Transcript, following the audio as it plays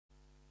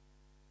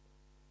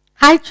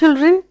Hi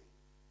children,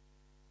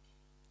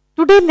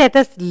 today let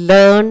us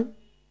learn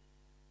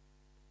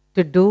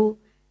to do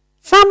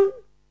some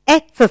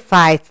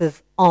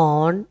exercises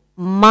on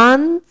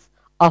months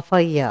of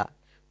a year.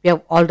 We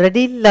have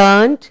already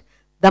learned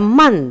the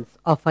months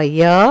of a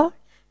year,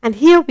 and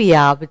here we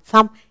are with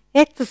some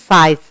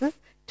exercises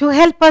to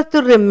help us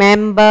to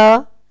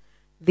remember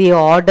the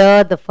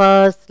order, the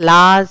first,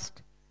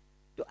 last,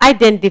 to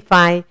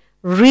identify,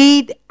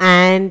 read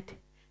and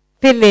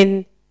fill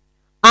in,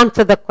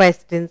 answer the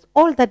questions.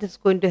 All that is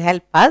going to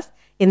help us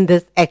in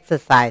this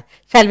exercise.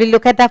 Shall we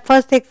look at our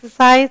first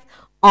exercise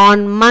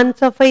on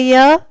months of a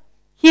year?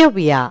 Here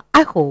we are.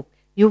 I hope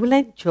you will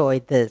enjoy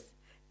this.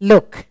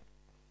 Look,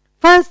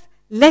 first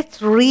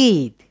let's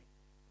read.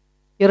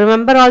 You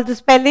remember all the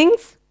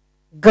spellings?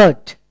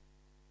 Good.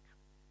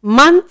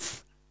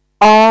 Months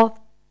of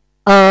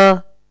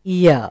a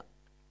year.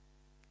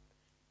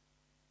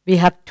 We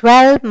have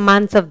 12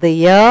 months of the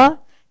year.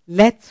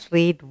 Let's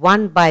read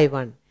one by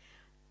one.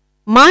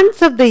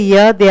 Months of the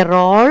year, they are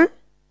all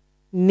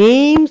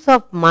names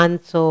of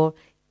months, so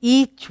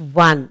each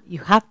one you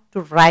have to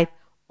write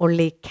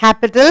only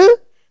capital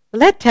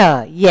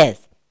letter.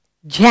 Yes.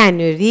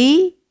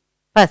 January,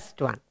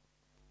 first one.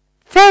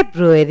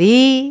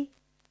 February,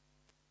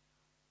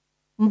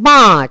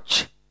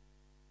 March,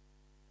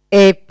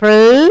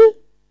 April,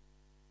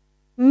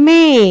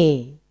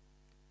 May,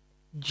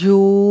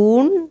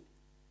 June,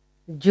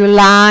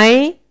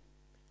 July,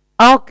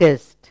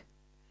 August,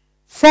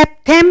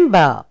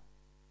 September,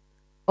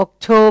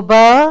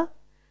 October,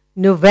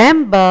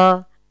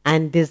 November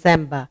and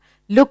December.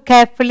 Look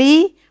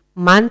carefully.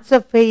 Months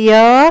of a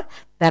year.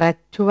 There are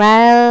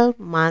 12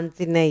 months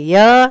in a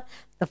year.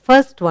 The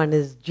first one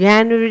is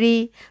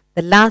January.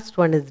 The last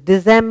one is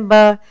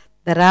December.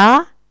 There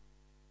are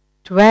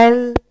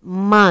 12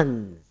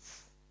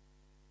 months.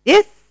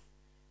 Yes?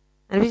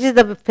 And which is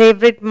the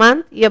favorite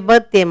month? Your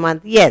birthday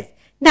month. Yes.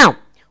 Now,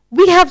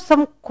 we have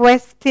some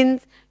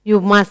questions. You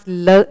must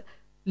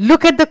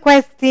look at the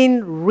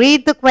question,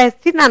 read the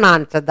question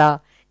and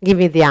give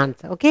me the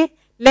answer. Okay?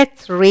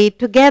 Let's read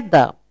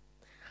together.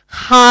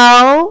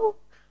 How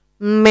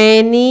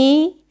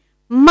many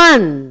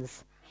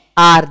months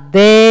are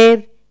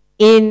there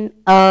in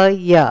a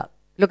year?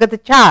 Look at the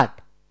chart.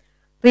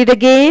 Read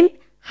again.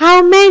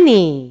 How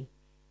many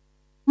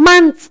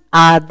months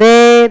are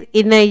there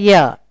in a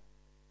year?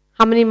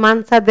 How many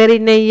months are there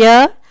in a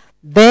year?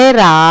 There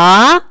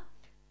are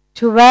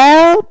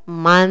 12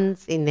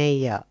 months in a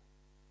year.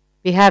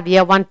 We have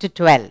year 1 to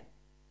 12.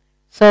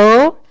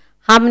 So,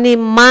 how many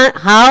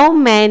months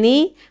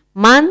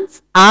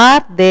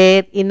are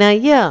there in a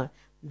year?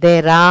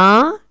 There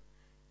are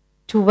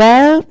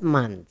 12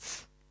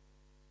 months.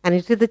 And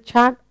you see the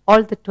chart?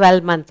 All the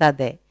 12 months are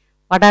there.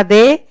 What are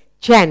they?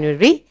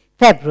 January,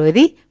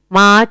 February,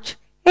 March,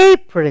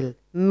 April,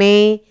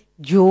 May,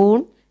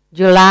 June,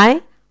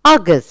 July,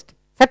 August,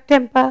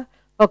 September,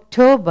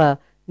 October,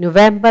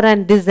 November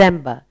and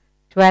December.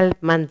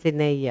 12 months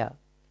in a year.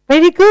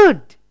 Very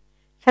good.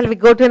 Shall we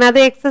go to another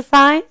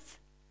exercise?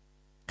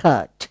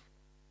 Kurt.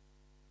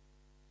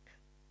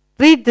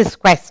 Read this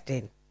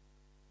question.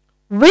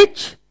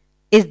 Which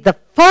is the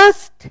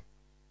first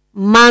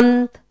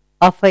month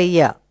of a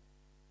year?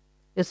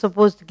 You're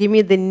supposed to give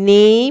me the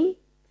name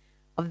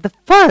of the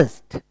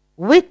first.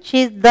 Which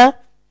is the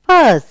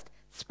first?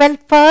 Spell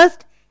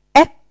first.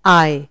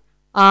 F-I-R-S-T.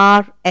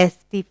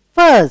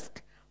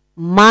 First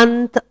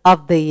month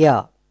of the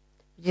year.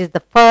 Which is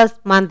the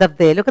first month of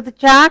the year. Look at the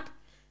chart.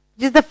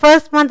 Which is the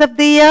first month of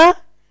the year?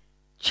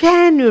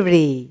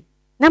 January.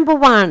 Number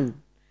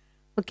 1.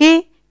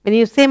 Okay. When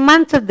you say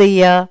months of the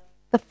year,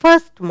 the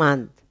first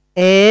month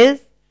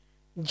is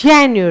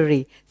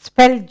January.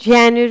 Spell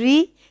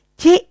January.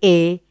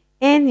 J-A-N-U-A-R-Y.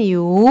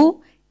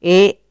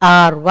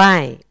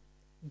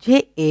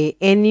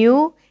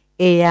 J-A-N-U-A-R-Y.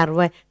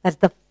 That's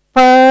the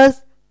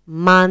first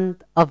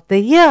month of the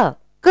year.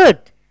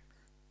 Good.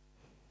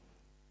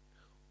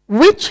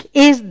 Which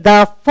is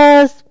the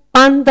first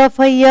month of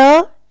a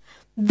year?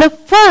 The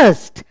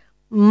first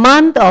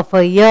month of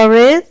a year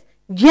is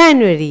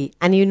January.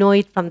 And you know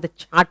it from the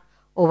chart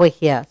over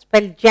here.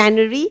 Spell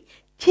January.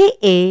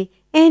 J-A-N-U-A-R-Y.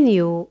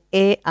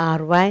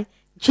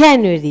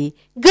 January.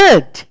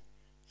 Good.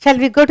 Shall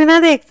we go to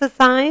another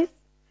exercise?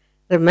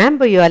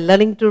 Remember, you are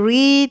learning to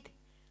read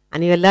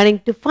and you are learning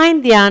to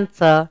find the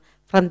answer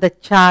from the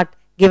chart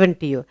given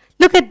to you.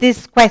 Look at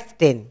this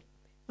question.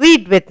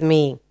 Read with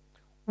me.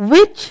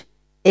 Which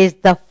is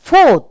the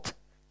fourth?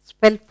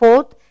 Spell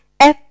fourth.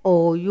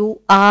 F-O-U-R-T-H.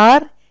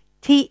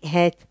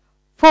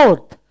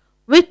 Fourth.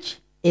 Which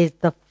is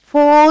the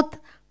fourth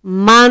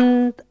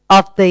month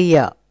of the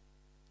year?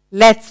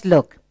 Let's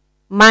look.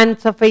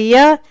 Months of a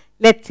year.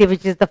 Let's see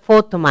which is the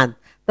fourth month.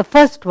 The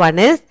first one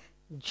is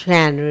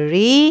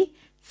January.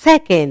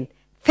 Second,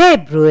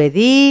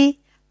 February.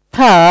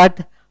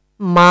 Third,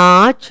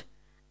 March.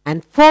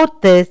 And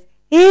fourth is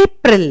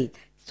April.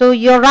 So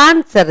your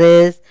answer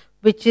is,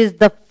 which is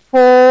the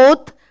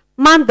fourth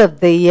month of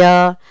the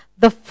year?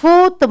 The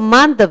fourth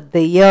month of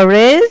the year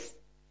is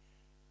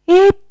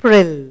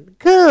April.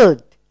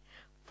 Good.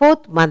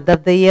 fourth month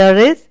of the year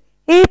is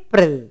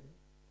April.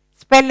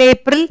 Spell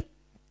April.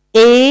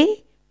 A-P-R-I-L.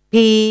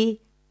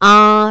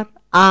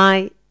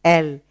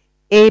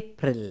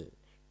 April.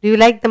 Do you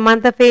like the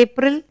month of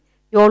April?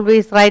 You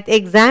always write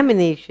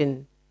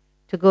examination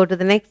to go to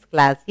the next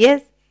class.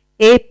 Yes,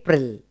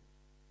 April.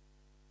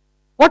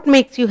 What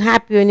makes you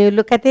happy when you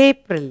look at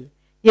April?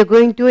 You're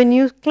going to a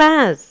new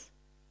class.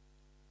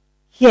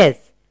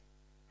 Yes.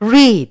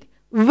 Read.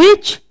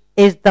 Which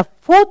is the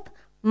fourth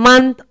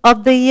month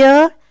of the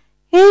year?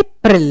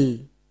 April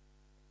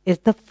is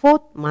the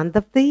fourth month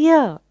of the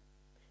year.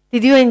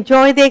 Did you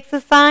enjoy the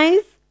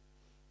exercise?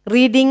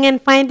 Reading and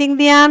finding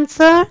the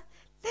answer?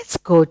 Let's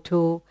go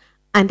to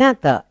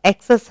another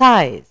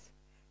exercise.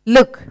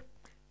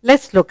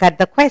 Let's look at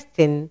the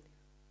question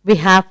we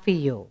have for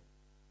you.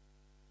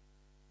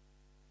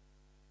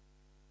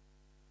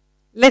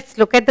 Let's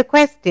look at the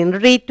question.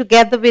 Read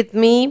together with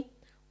me.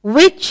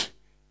 Which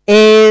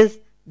is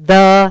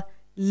the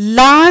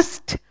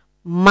last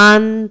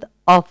month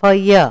of a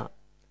year?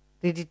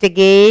 Read it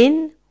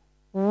again.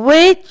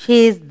 Which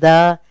is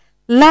the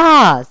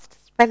last?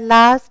 Spell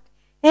last.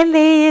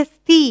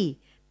 L-A-S-T.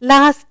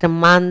 Last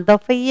month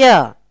of a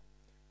year.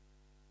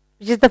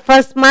 Which is the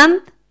first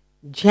month?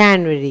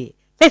 January.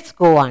 Let's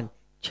go on.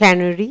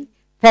 January,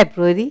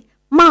 February,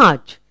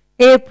 March,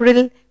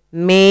 April,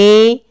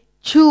 May,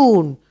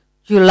 June,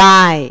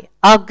 July,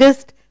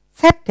 August,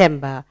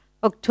 September,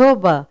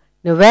 October,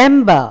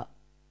 November.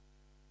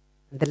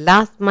 The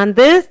last month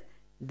is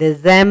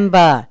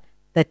December,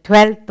 the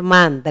 12th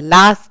month, the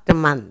last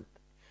month.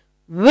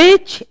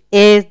 Which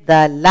is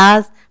the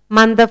last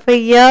month of a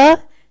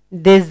year?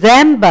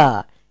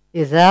 December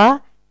is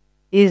a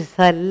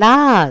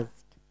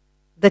last,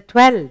 the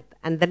 12th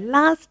and the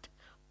last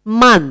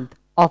month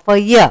of a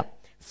year.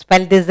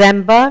 Spell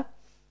December.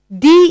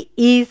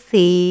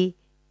 D-E-C-E-M-B-E-R.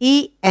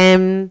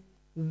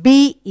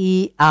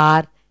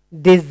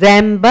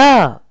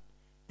 December.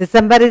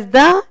 December is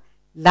the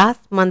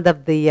last month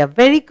of the year.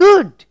 Very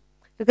good.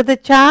 Look at the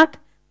chart.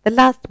 The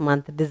last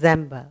month,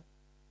 December.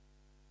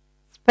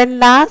 Spell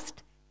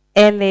last.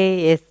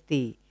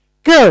 L-A-S-T.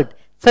 Good.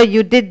 So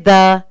you did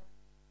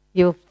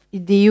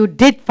you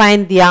did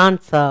find the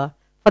answer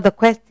for the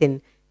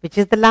question. Which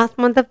is the last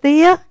month of the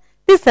year?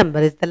 December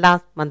is the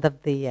last month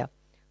of the year.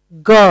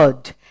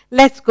 Good.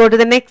 Let's go to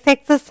the next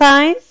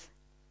exercise.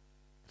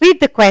 Read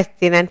the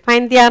question and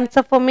find the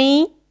answer for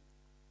me.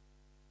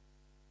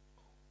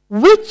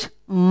 Which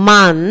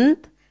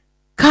month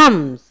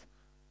comes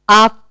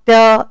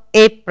after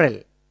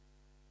April?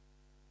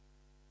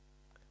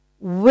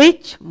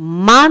 Which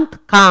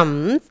month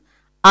comes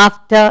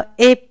after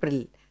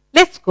April?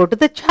 Let's go to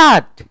the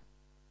chart.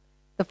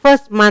 The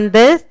first month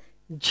is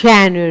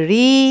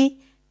January,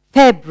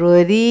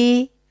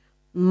 February,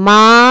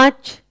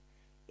 March,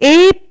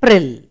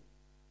 April.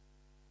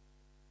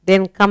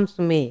 Then comes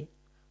May.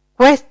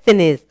 Question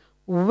is,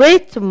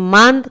 which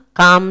month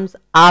comes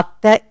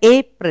after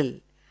April?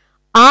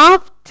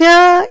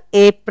 After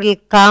April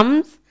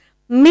comes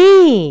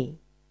May.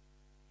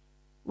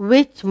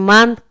 Which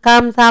month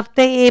comes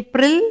after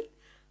April?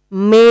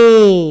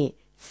 May.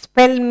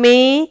 Spell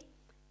May.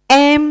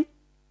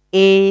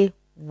 M-A-Y.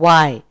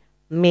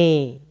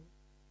 May.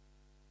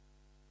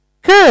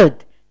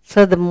 Good.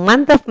 So the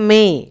month of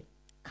May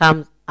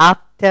comes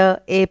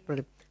after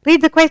April.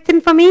 Read the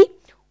question for me.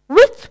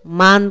 Which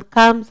month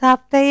comes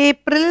after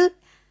April?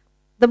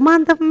 The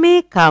month of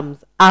May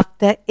comes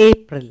after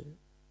April.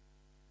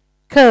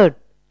 Good.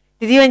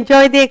 Did you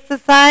enjoy the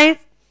exercise?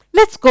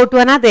 Let's go to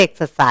another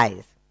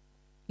exercise.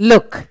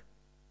 Look.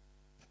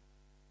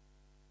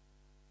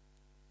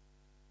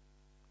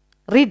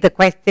 Read the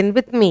question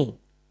with me.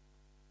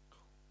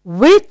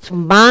 Which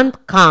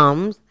month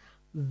comes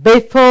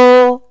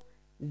before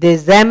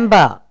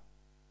December?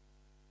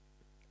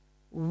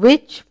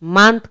 Which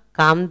month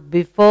comes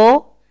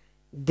before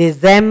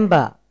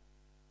December?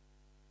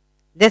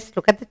 Just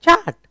look at the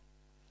chart.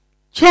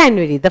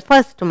 January, the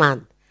first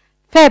month.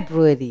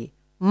 February,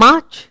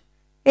 March,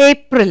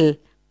 April,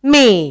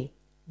 May,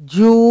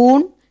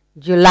 June,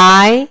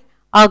 July,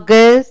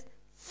 August,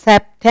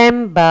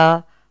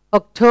 September,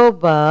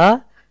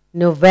 October,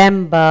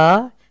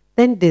 November,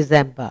 then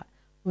December.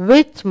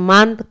 Which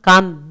month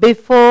comes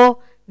before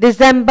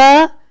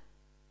December?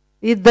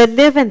 Is the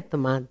 11th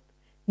month.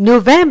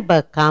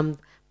 November comes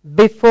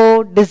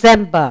before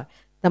December.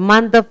 The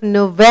month of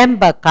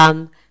November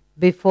comes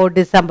before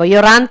December.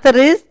 Your answer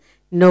is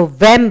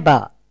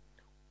November.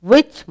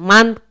 Which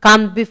month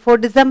comes before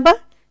December?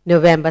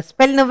 November.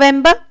 Spell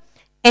November.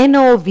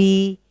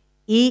 N-O-V-E-M-B-E-R.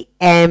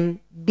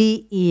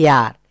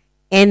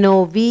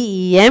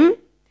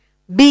 N-O-V-E-M-B-E-R.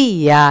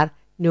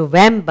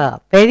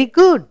 November. Very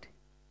good.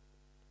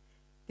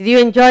 Did you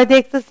enjoy the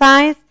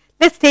exercise?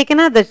 Let's take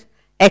another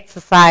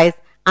exercise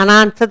and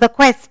answer the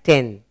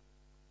question.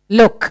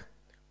 Look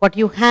what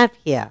you have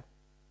here.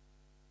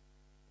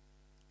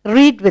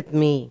 Read with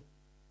me.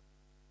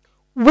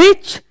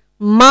 Which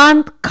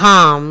month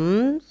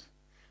comes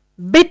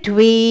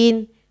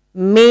between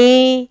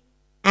May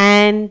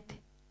and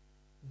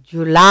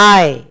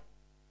July?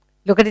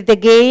 Look at it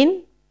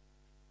again.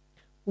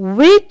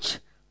 which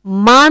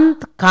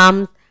month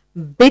comes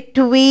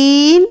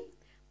between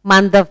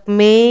month of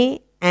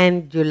May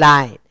and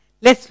July?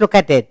 Let's look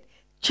at it.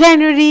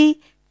 January,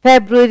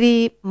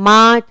 February,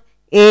 March,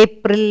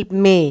 April,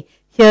 May.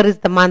 Here is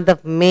the month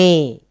of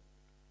May.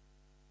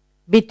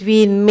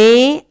 Between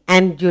May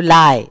and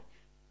July,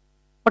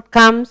 what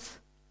comes?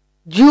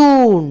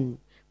 June.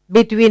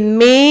 Between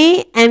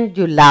May and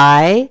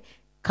July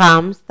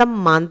comes the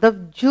month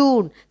of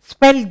June.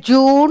 Spell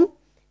June,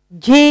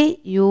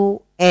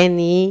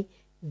 J-U-N-E,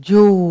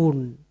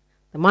 June.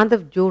 The month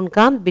of June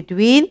comes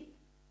between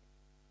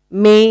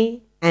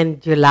May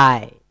and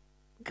July.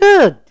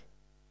 Good.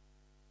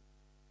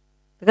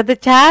 Look at the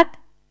chart.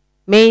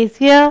 May is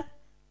here,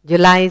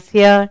 July is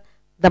here,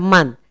 the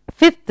month.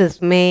 5th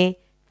is May,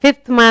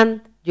 5th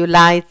month,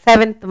 July,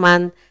 7th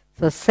month,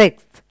 so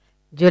 6th.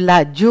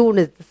 June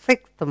is the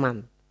 6th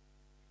month.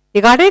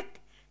 You got it?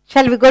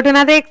 Shall we go to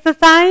another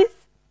exercise?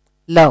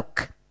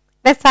 Look,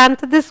 let's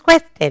answer this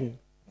question.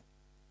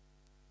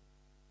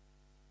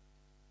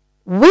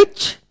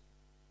 Which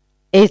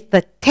is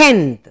the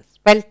 10th?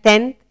 Spell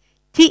 10th,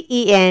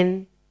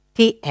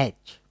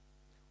 T-E-N-T-H.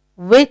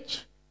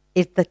 Which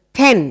is the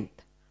 10th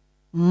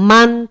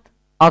month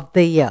of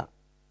the year?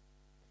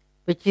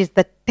 Which is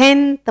the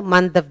 10th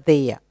month of the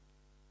year?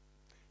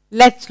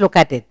 Let's look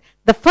at it.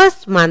 The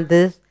first month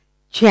is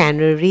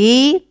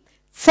January,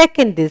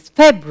 second is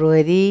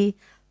February,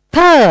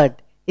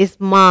 third is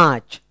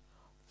March,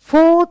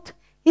 fourth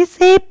is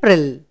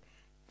April,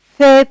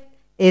 fifth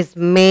is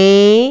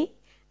May,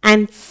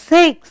 and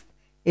sixth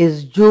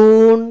is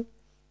June,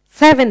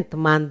 seventh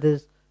month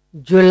is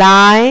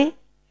July,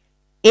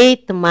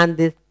 eighth month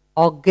is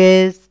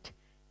August,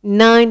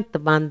 ninth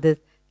month is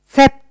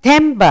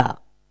September,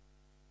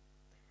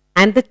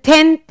 and the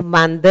 10th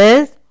month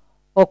is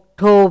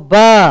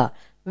October,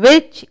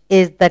 which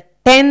is the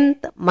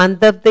 10th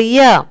month of the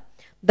year.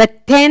 The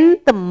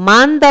 10th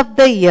month of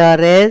the year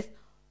is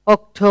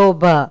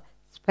October.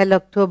 Spell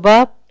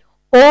October,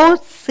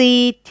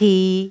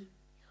 O-C-T-O-B-E-R.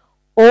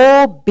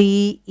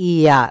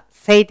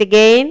 Say it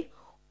again,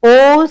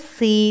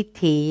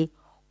 O-C-T-O-B-E-R,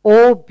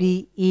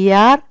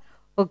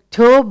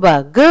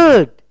 October.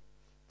 Good.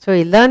 So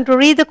you learn to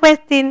read the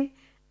question,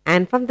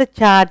 and from the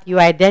chart you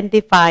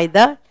identify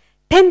the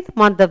 10th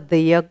month of the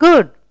year.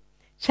 Good.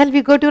 Shall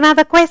we go to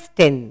another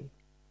question?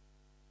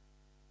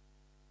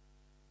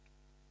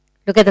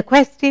 Look at the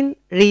question,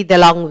 read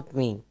along with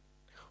me.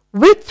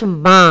 Which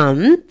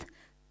month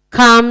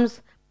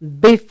comes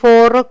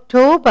before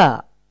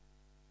October?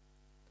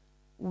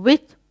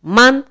 Which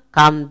month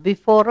comes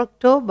before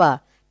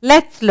October?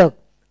 Let's look.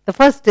 The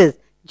first is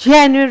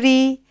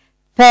January,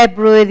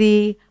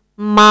 February,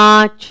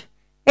 March,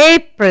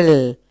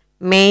 April,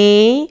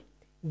 May,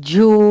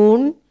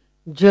 June,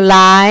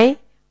 July,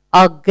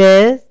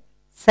 August,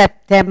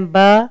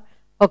 September,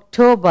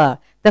 October.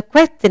 The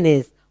question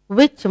is,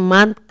 which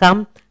month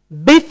comes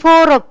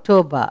before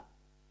October?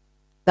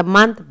 The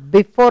month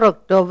before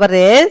October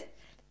is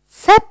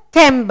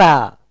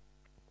September.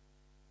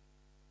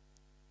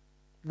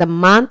 The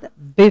month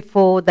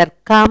before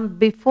that comes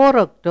before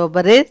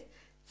October is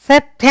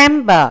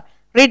September.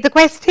 Read the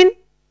question.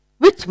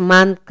 Which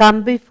month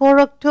comes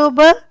before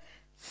October?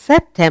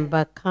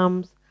 September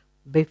comes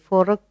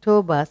before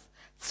October.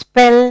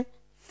 Spell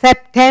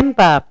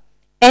September.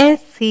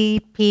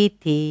 S-C-P-T-E-M-B-E-R.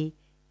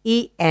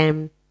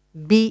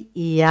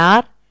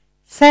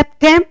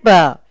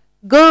 September.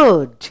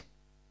 Good.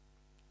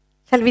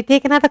 Shall we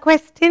take another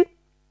question?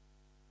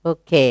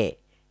 Okay.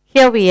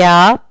 Here we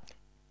are.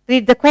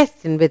 Read the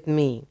question with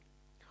me.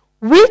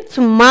 Which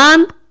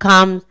month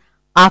comes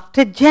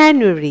after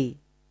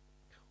January?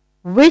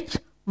 Which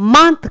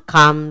month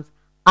comes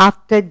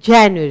after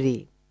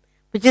January?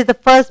 Which is the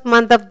first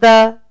month of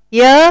the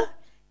year?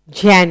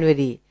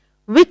 January.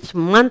 Which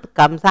month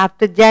comes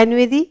after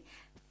January?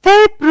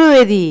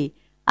 February.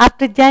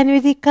 After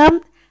January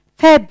comes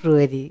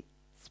February.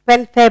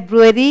 Spell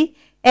February,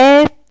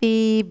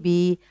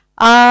 F-E-B-R-U-A-R-Y,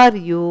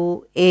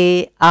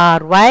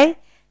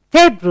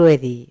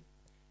 February.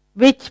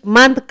 Which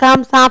month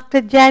comes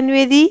after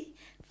January?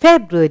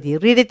 February.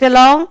 Read it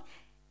along.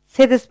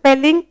 Say the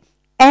spelling,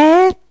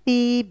 F-E-B-R-U-A-R-Y,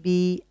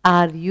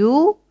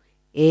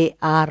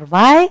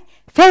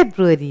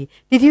 February.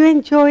 Did you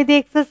enjoy the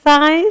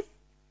exercise?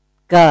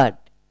 Good.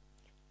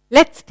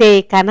 Let's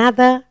take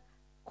another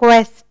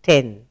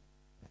question.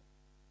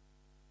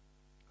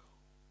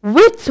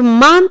 Which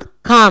month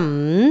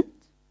comes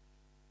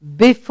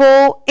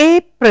before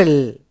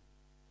April?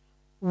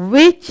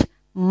 Which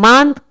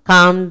month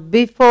comes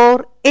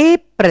before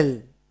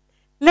April?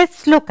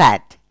 Let's look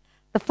at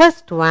the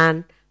first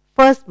one.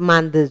 First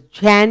month is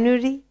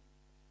January.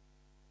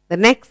 The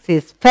next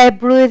is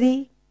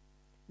February.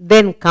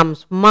 Then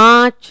comes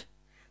March.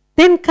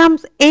 Then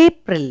comes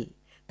April.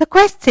 The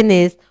question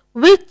is,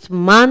 which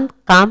month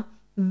comes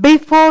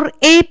before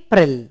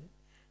April?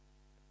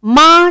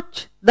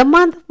 March, the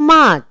month of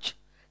March,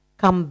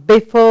 comes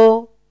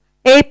before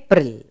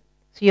April.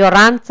 So your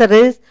answer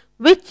is,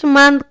 which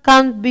month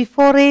comes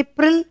before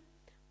April?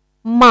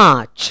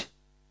 March.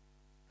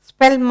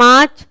 Spell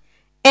March,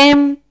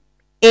 M-A-R-C-H.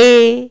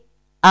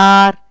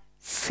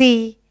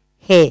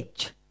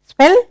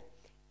 Spell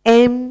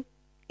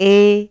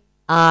M-A-R-C-H,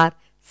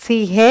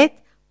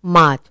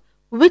 March.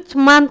 Which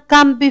month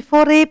comes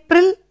before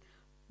April?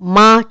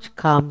 March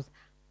comes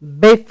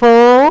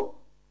before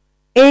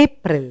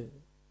April.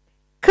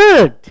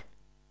 Good.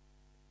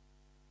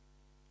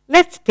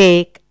 Let's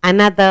take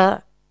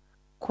another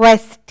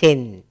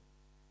question.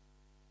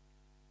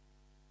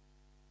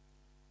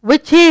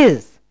 Which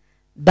is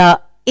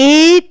the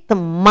 8th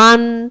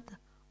month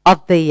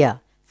of the year?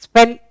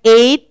 Spell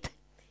 8th,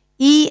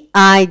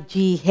 E-I-G-H-T-H.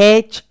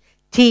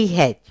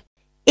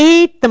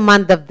 8th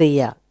month of the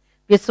year.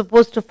 We are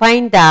supposed to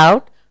find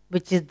out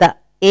which is the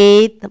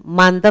 8th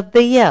month of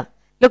the year.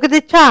 Look at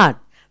the chart.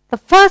 The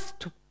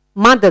first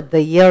month of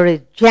the year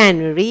is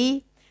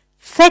January.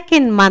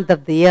 Second month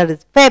of the year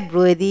is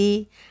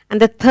February. And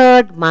the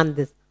third month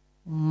is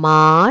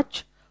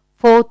March.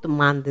 Fourth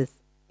month is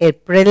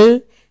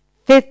April.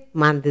 Fifth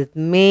month is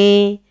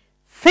May.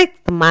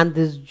 Sixth month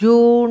is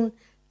June.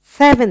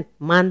 Seventh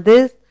month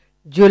is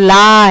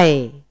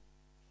July.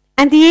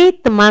 And the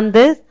 8th month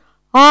is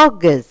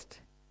August.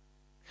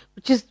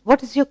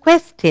 What is your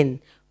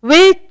question?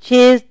 Which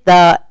is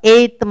the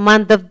 8th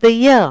month of the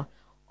year?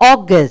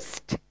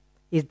 August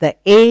is the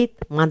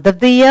 8th month of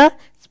the year.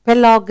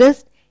 Spell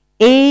August.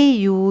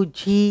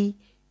 A-U-G-U-S-T.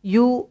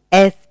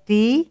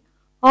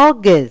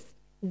 August.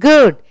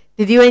 Good.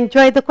 Did you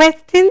enjoy the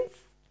questions?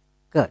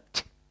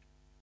 Good.